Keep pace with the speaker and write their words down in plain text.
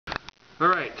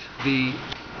Alright, the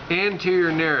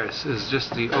anterior nares is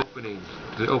just the opening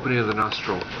of the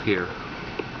nostril here.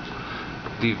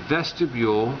 The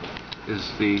vestibule is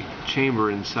the chamber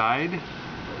inside.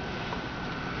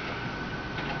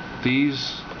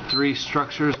 These three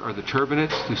structures are the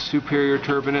turbinates, the superior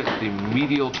turbinate, the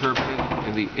medial turbinate,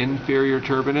 and the inferior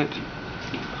turbinate.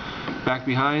 Back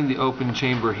behind the open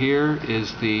chamber here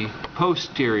is the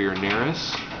posterior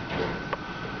nares.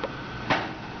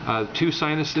 Two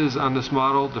sinuses on this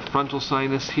model, the frontal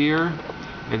sinus here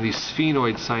and the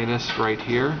sphenoid sinus right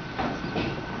here.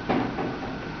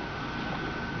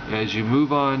 As you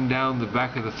move on down the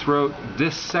back of the throat,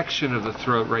 this section of the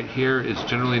throat right here is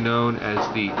generally known as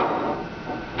the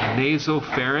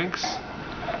nasopharynx.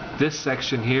 This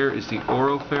section here is the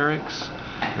oropharynx,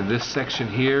 and this section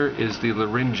here is the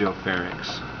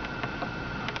laryngopharynx.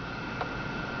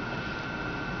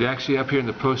 Actually, up here in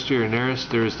the posterior nares,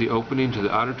 there is the opening to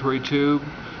the auditory tube.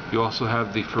 You also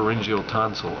have the pharyngeal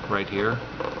tonsil right here.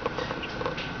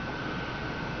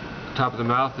 Top of the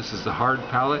mouth, this is the hard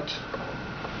palate.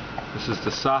 This is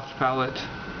the soft palate.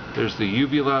 There's the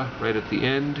uvula right at the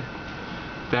end.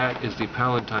 That is the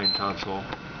palatine tonsil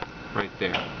right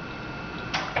there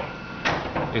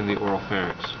in the oral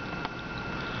pharynx.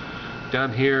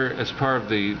 Down here, as part of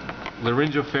the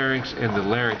laryngopharynx and the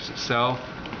larynx itself,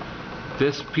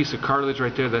 this piece of cartilage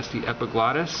right there, that's the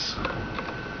epiglottis.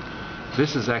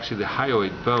 This is actually the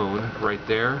hyoid bone right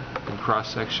there in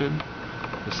cross section.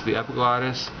 This is the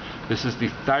epiglottis. This is the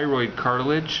thyroid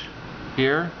cartilage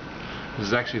here. This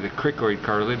is actually the cricoid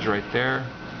cartilage right there.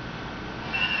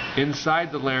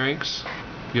 Inside the larynx,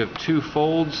 you have two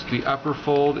folds. The upper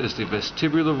fold is the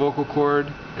vestibular vocal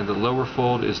cord, and the lower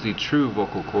fold is the true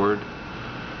vocal cord.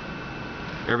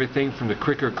 Everything from the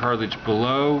cricoid cartilage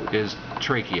below is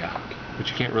trachea,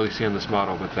 which you can't really see on this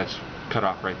model, but that's cut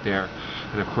off right there.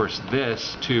 And of course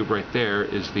this tube right there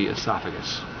is the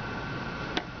esophagus.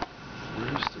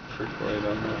 Where's the cricoid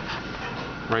on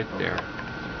that? Right there.